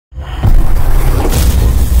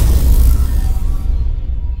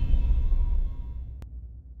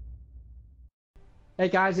Hey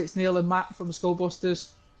guys, it's Neil and Matt from Skullbusters,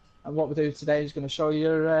 and what we're doing today is going to show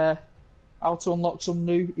you how to unlock some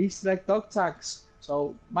new Easter egg dog tags.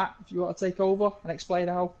 So Matt, if you want to take over and explain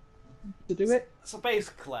how to do it. So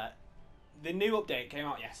basically, the new update came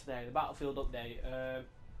out yesterday, the Battlefield update.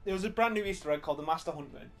 There was a brand new Easter egg called the Masterman.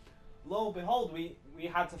 Lo and behold, we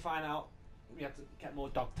had to find out, we had to get more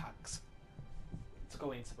dog tags to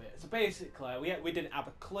go into it. So basically, we didn't have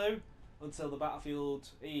a clue until the Battlefield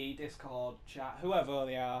EE Discord chat, whoever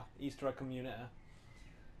they are, Easter egg community,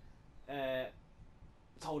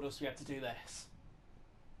 told us we had to do this.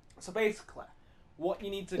 So basically, what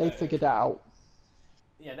you need to do... They figured it out.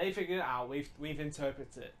 Yeah, they figured it out. We've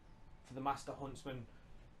interpreted it for the Master Huntsman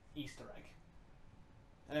Easter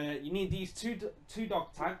egg. You need these two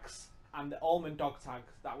dog tags and the almond dog tag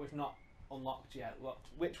that we've not unlocked yet,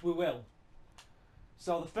 which we will.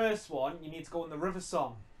 So the first one, you need to go on the River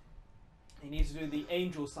Somme. You need to do the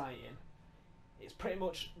angel sighting. It's pretty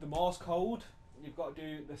much the Morse code. You've got to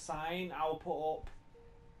do the sign. I will put up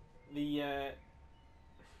the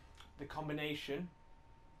combination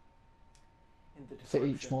in the description. For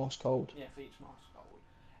each Morse code. Yeah, for each Morse code.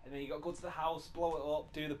 And then you got to go to the house, blow it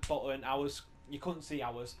up, do the button. You couldn't see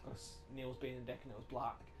ours because Neil's being a dick and it was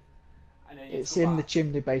black. And then It's in the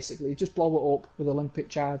chimney basically. You just blow it up with Olympic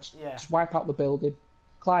charge. Yeah. Just wipe out the building,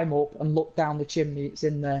 climb up and look down the chimney. It's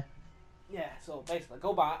in there. Yeah, so basically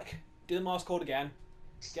go back, do the Morse code again,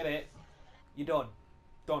 get it, you're done.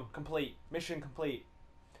 Done, complete, mission complete.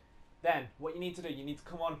 Then, what you need to do, you need to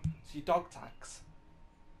come on to your dog tags,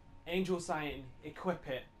 angel sighting, equip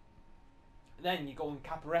it. Then you go on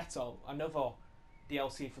Caporetto, another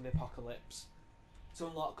DLC for the apocalypse, to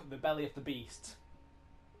unlock the belly of the beast.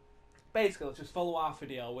 Basically, let's just follow our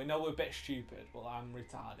video. We know we're a bit stupid, but I'm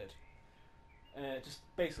retarded. Just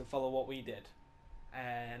basically follow what we did.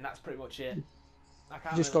 And that's pretty much it. I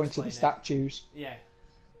can't Just really going to the explain statues. Yeah,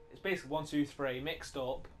 it's basically 1, 2, 3 mixed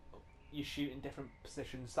up. You shoot in different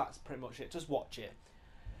positions. That's pretty much it. Just watch it.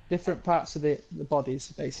 Different parts of the bodies,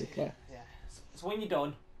 basically. Yeah. So when you're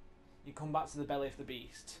done, you come back to the belly of the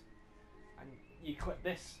beast, and you equip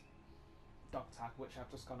this dog tag, which I've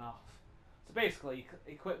just gone off. So basically, you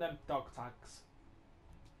equip them dog tags,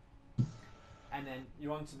 and then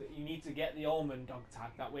you're onto you need to get the almond dog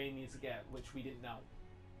tag that Wayne needs to get, which we didn't know.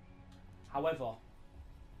 However,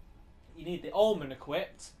 you need the almond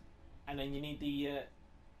equipped, and then you need the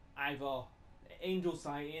either angel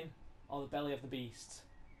sighting or the belly of the beast.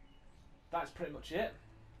 That's pretty much it.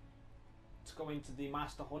 To go into the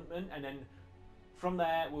Master Huntman, and then from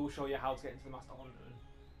there we'll show you how to get into the Master Huntman.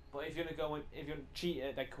 But if you're gonna cheat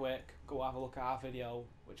it dead quick, go have a look at our video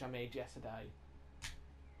which I made yesterday.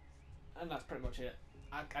 And that's pretty much it.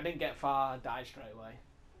 I didn't get far, I died straight away.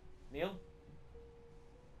 Neil?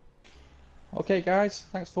 Okay guys,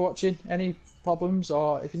 thanks for watching. Any problems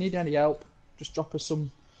or if you need any help, just drop us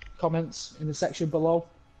some comments in the section below.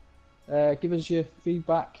 Give us your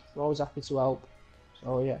feedback, we're always happy to help.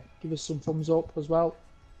 So yeah, give us some thumbs up as well.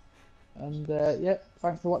 And yeah,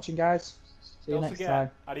 thanks for watching guys. See you next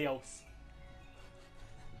time. Adios.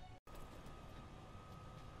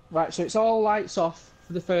 Right, so it's all lights off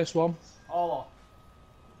for the first one. All off.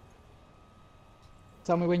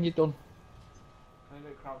 Tell me when you're done. Can I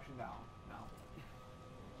do crouching down? No.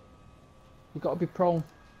 You've got to be prone.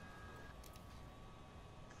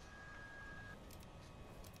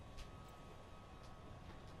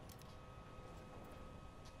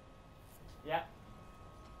 Yeah.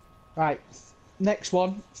 Right, next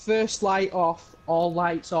one. First light off, all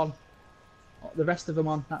lights on. The rest of them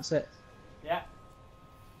on, that's it. Yeah.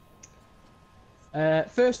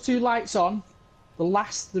 First 2 lights on, the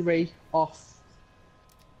last 3 off.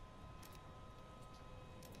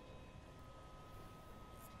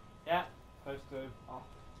 Yeah. First 2 off.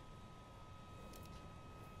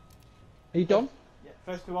 Are you done? Yeah.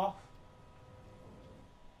 First 2 off.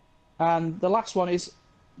 And the last one is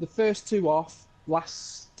the first 2 off,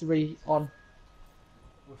 last 3 on.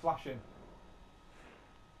 We're flashing.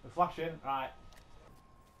 We're flashing. Right.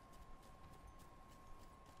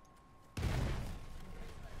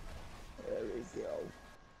 There we go.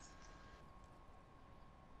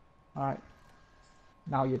 Alright.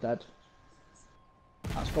 Now you're dead.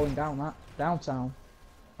 That's going down, that. Downtown.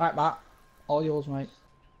 Right, Matt. All yours, mate.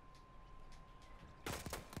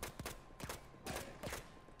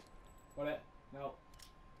 Got it? No.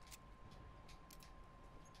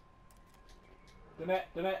 Done it.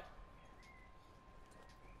 Done it.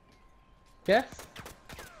 Yeah?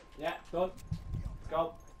 Yeah, done. Let's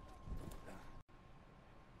go.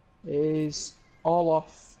 Is all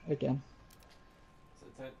off again.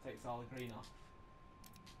 So it takes all the green off.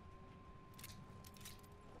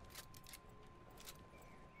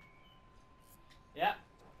 Yeah.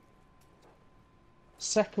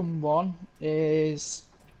 Second one is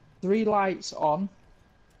 3 lights on.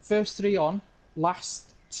 First 3 on, last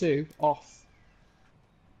 2 off.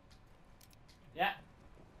 Yeah.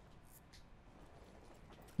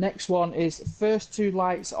 Next one is first 2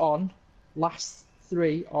 lights on, last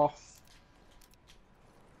 3 off.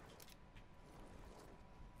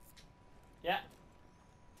 Yeah.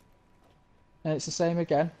 And it's the same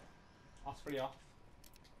again. Last 3 off.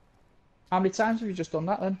 How many times have you just done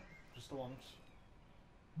that then? Just the once.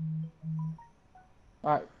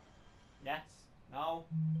 Right, Yes. No.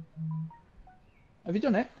 have you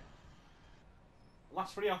done it?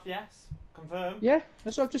 Last 3 off, yes. Confirm. Yeah,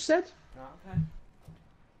 that's what I've just said. Right, okay.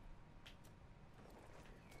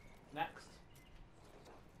 Next.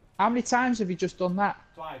 How many times have you just done that?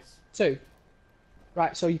 Twice. 2.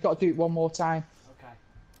 Right, so you've got to do it one more time. Okay.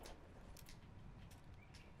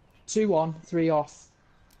 2 on, 3 off.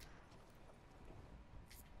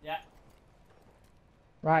 Yeah.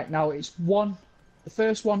 Right, now it's 1, the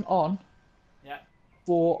first one on, Yeah.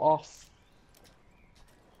 4 off.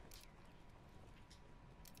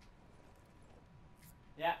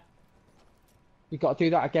 Yeah. You've got to do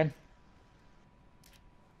that again.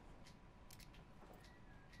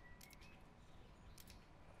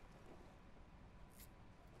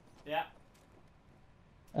 Yeah.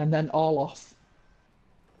 And then all off.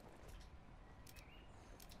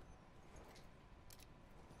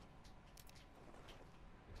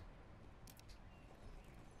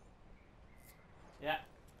 Yeah.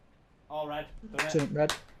 All red. Done it. Turn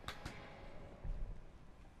red.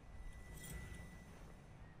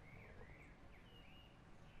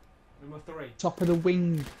 Number 3. Top of the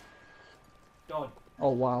wing. Done. Oh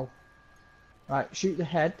wow. Right, shoot the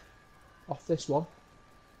head off this one.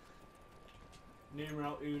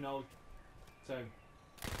 Numero 1, 2.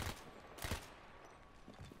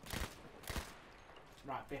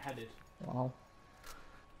 Right, beheaded. Wow.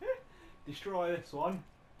 Destroy this one.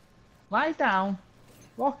 Lie down.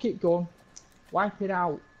 Rocket gun. Wipe it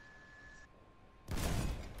out.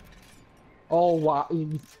 Oh wow.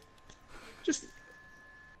 Just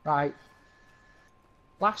right.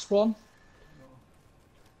 Last one.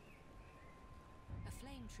 A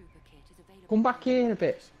flame trooper kit is available. Come back here a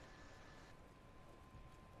bit.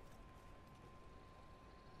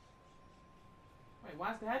 Wait,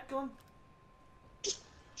 where's the head gone? Just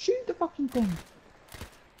shoot the fucking gun.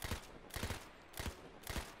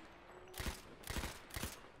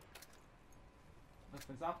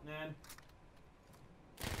 Nothing's happening.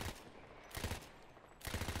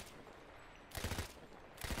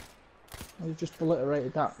 Oh, you've just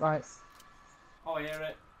obliterated that, right. Oh, I hear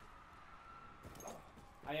it.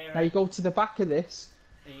 I hear Now you it. go to the back of this,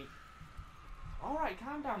 Alright,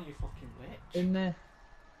 calm down, you fucking bitch. in there.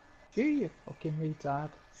 Shoot you fucking retard.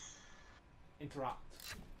 Interact.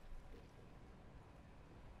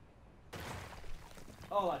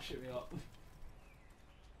 Oh, that shit me up.